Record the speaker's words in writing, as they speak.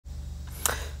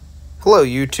Hello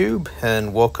YouTube,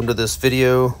 and welcome to this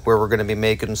video where we're going to be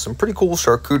making some pretty cool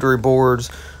charcuterie boards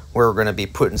where we're going to be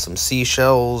putting some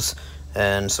seashells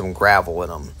and some gravel in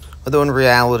them. Although in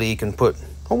reality you can put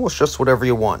almost just whatever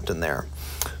you want in there.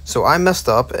 So I messed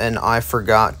up and I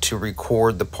forgot to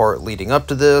record the part leading up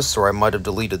to this, or I might have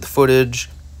deleted the footage.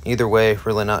 Either way,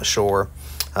 really not sure,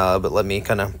 but let me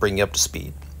kind of bring you up to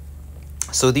speed.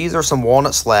 So these are some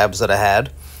walnut slabs that I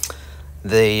had.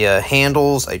 The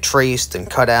handles I traced and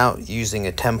cut out using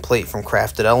a template from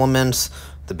Crafted Elements.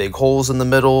 The big holes in the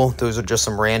middle, those are just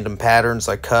some random patterns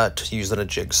I cut using a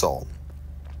jigsaw.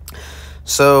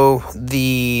 So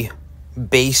the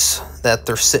base that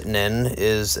they're sitting in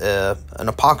is an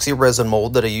epoxy resin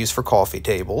mold that I use for coffee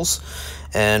tables.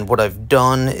 And what I've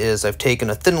done is I've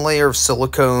taken a thin layer of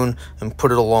silicone and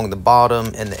put it along the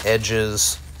bottom and the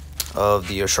edges of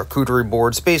the charcuterie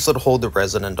boards, basically to hold the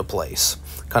resin into place.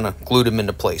 Kind of glued them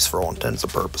into place for all intents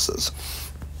and purposes.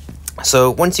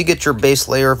 So once you get your base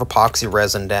layer of epoxy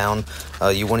resin down,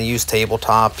 you want to use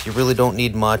tabletop. You really don't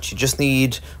need much. You just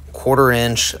need 1/4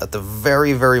 inch at the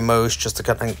very most, just to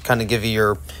kind of give you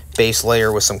your base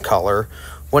layer with some color.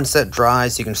 Once that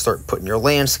dries, you can start putting your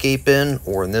landscape in,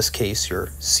 or in this case your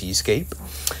seascape.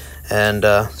 And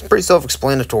it's pretty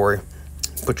self-explanatory.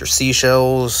 Put your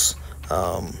seashells,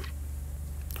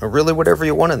 or really whatever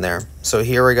you want in there. So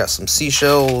here I got some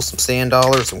seashells, some sand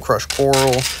dollars, some crushed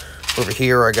coral. Over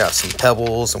here I got some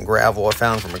pebbles, some gravel I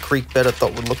found from a creek bed I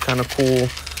thought would look kind of cool.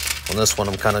 On this one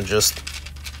I'm kind of just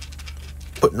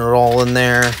putting it all in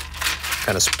there,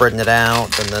 kind of spreading it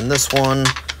out. And then this one,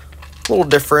 a little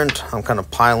different. I'm kind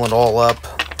of piling it all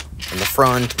up in the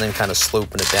front and then kind of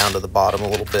sloping it down to the bottom a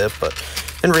little bit. But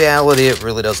in reality it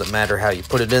really doesn't matter how you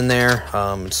put it in there.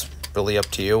 It's really up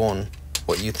to you on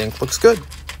what you think looks good.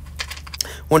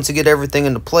 Once you get everything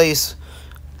into place,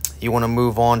 you want to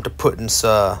move on to putting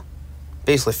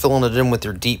basically filling it in with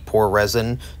your deep pour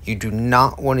resin. You do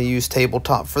not want to use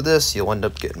tabletop for this. You'll end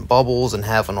up getting bubbles and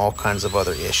having all kinds of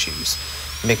other issues.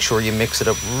 Make sure you mix it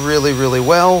up really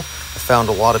well. I found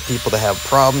a lot of people that have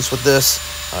problems with this.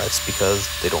 It's because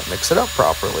they don't mix it up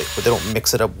properly, but they don't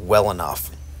mix it up well enough.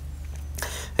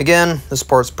 Again, this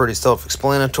part's pretty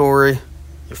self-explanatory.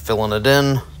 You're filling it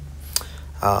in.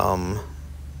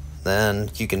 Then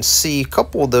you can see a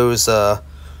couple of those,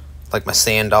 like my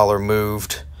sand dollar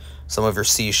moved. Some of your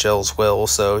seashells will,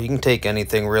 so you can take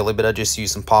anything really, but I just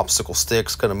use some popsicle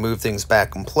sticks, kind of move things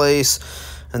back in place.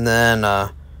 And then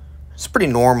it's pretty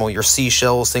normal. Your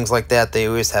seashells, things like that, they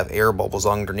always have air bubbles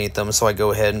underneath them, so I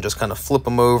go ahead and just kind of flip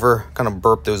them over, kind of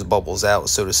burp those bubbles out,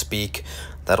 so to speak.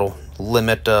 That'll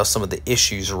limit some of the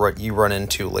issues you run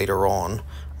into later on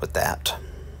with that.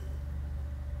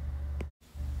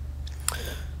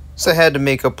 So I had to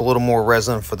make up a little more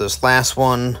resin for this last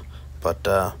one, but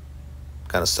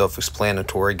kind of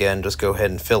self-explanatory again. Just go ahead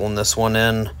and fill in this one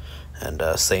in, and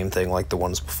same thing like the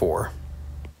ones before.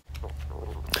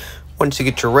 Once you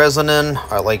get your resin in,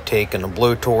 I like taking a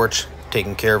blowtorch,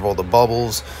 taking care of all the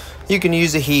bubbles. You can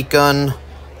use a heat gun,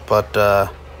 but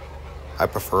I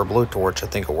prefer a blowtorch. I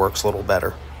think it works a little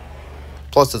better.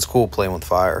 Plus it's cool playing with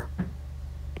fire.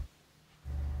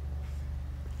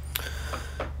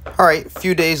 Alright, a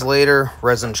few days later,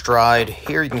 resin's dried.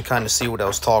 Here you can kind of see what I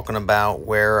was talking about,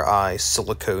 where I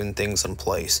silicone things in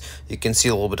place. You can see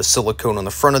a little bit of silicone on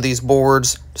the front of these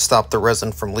boards to stop the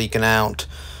resin from leaking out.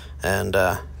 And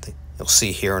you'll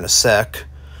see here in a sec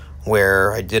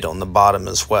where I did on the bottom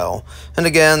as well. And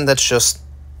again, that's just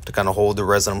to kind of hold the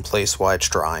resin in place while it's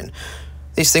drying.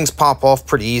 These things pop off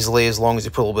pretty easily as long as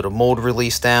you put a little bit of mold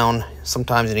release down.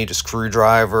 Sometimes you need a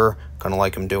screwdriver, kind of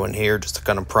like I'm doing here, just to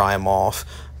kind of pry them off.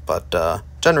 But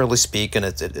generally speaking,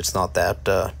 it's not that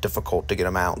difficult to get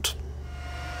them out.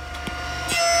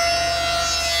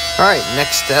 Alright,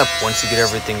 next step, once you get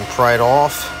everything pried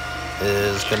off,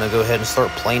 is going to go ahead and start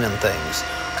planing things.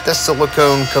 This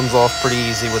silicone comes off pretty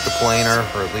easy with the planer,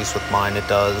 or at least with mine it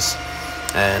does.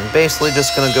 And basically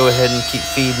just going to go ahead and keep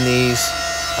feeding these.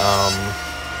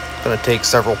 Going to take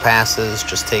several passes,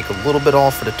 just take a little bit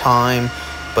off at a time.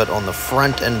 But on the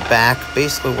front and back,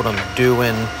 basically what I'm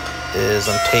doing is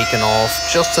I'm taking off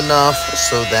just enough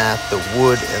so that the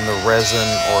wood and the resin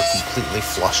are completely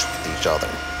flush with each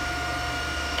other.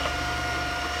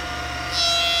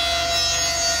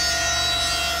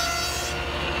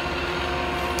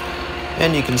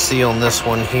 And you can see on this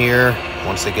one here,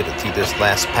 once I get it through this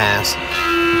last pass,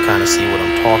 you kind of see what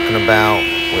I'm talking about,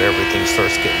 where everything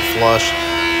starts getting flush.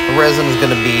 The resin is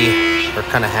going to be, or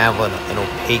kind of have an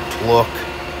opaque look,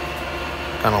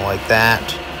 kind of like that.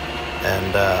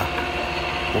 And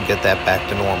we'll get that back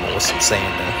to normal with some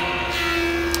sanding.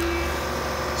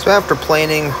 So after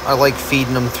planing, I like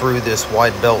feeding them through this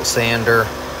wide belt sander.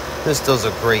 This does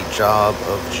a great job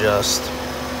of just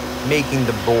making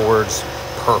the boards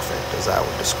perfect, as I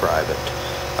would describe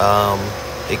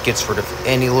it. It gets rid of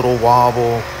any little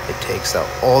wobble. It takes out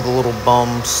all the little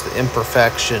bumps, the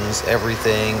imperfections,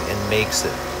 everything, and makes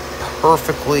it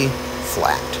perfectly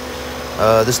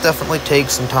flat. This definitely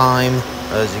takes some time.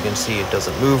 As you can see, it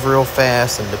doesn't move real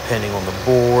fast, and depending on the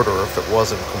board, or if it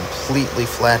wasn't completely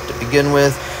flat to begin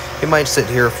with, you might sit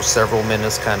here for several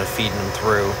minutes kind of feeding them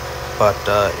through, but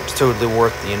it's totally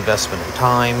worth the investment in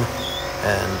time.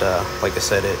 And like I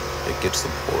said, it gets the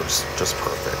boards just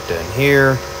perfect. And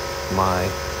here, my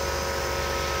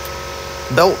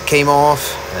belt came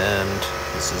off, and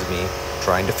this is me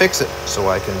trying to fix it so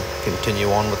I can continue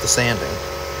on with the sanding.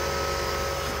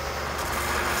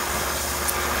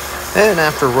 And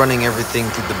after running everything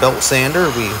through the belt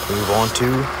sander, we move on to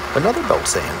another belt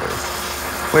sander,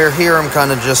 where here I'm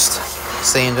kind of just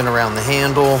sanding around the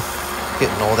handle,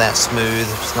 getting all that smooth.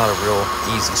 It's not a real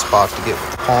easy spot to get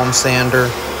with the palm sander.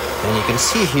 And you can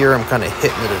see here I'm kind of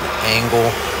hitting it at an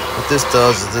angle. What this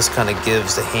does is this kind of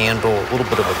gives the handle a little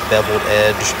bit of a beveled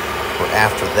edge, where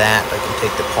after that I can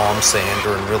take the palm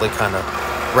sander and really kind of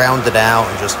round it out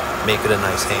and just make it a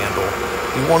nice handle.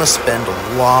 You want to spend a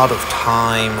lot of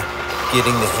time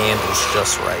getting the handles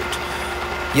just right.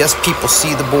 Yes, people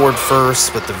see the board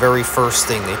first, but the very first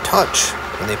thing they touch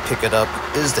when they pick it up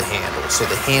is the handle. So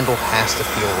the handle has to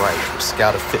feel right. It's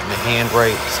got to fit in the hand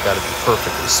right. It's got to be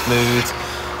perfectly smooth.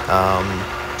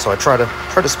 So I try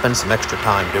to spend some extra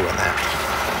time doing that.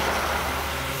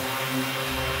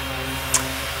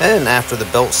 And after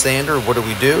the belt sander, what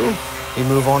do? We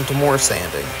move on to more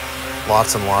sanding.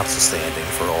 Lots and lots of sanding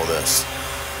for all this.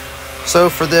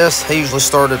 So for this, I usually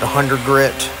start at 100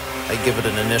 grit. I give it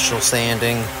an initial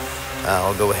sanding.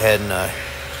 I'll go ahead and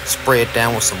spray it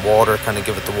down with some water, kind of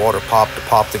give it the water pop to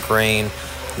pop the grain.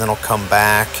 And then I'll come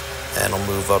back and I'll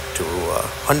move up to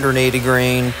 180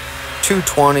 grain,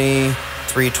 220,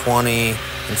 320,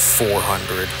 and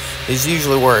 400. Is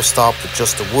usually where I stop with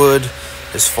just the wood.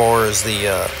 As far as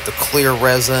the clear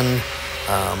resin,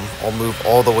 I'll move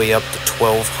all the way up to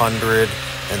 1200,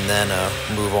 and then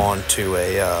move on to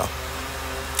a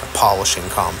polishing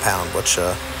compound, which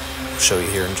I'll show you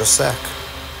here in just a sec.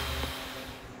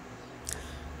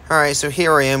 Alright, so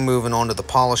here I am moving on to the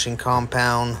polishing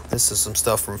compound. This is some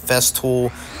stuff from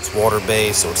Festool. It's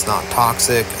water-based, so it's not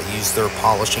toxic. I use their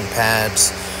polishing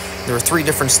pads. There are 3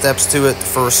 different steps to it. The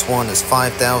first one is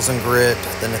 5,000 grit.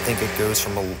 Then I think it goes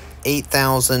from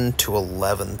 8,000 to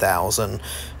 11,000.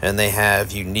 And they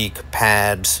have unique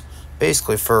pads,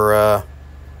 basically for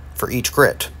each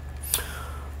grit.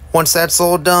 Once that's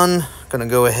all done, I'm going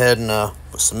to go ahead and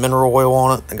put some mineral oil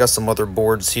on it. I got some other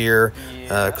boards here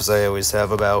because I always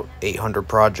have about 800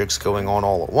 projects going on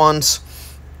all at once.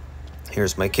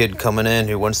 Here's my kid coming in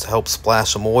who wants to help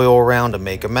splash some oil around to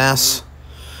make a mess.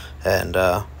 And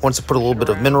once I put a little bit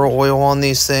of mineral oil on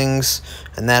these things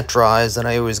and that dries, then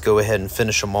I always go ahead and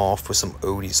finish them off with some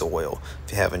Odie's oil.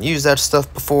 If you haven't used that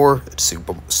stuff before, it's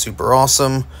super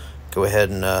awesome. Go ahead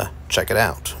and check it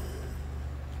out.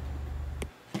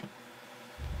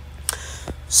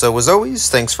 So as always,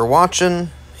 thanks for watching.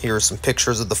 Here are some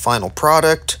pictures of the final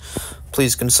product.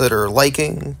 Please consider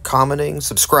liking, commenting,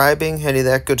 subscribing, any of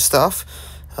that good stuff.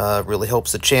 It really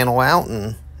helps the channel out,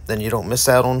 and then you don't miss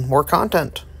out on more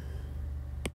content.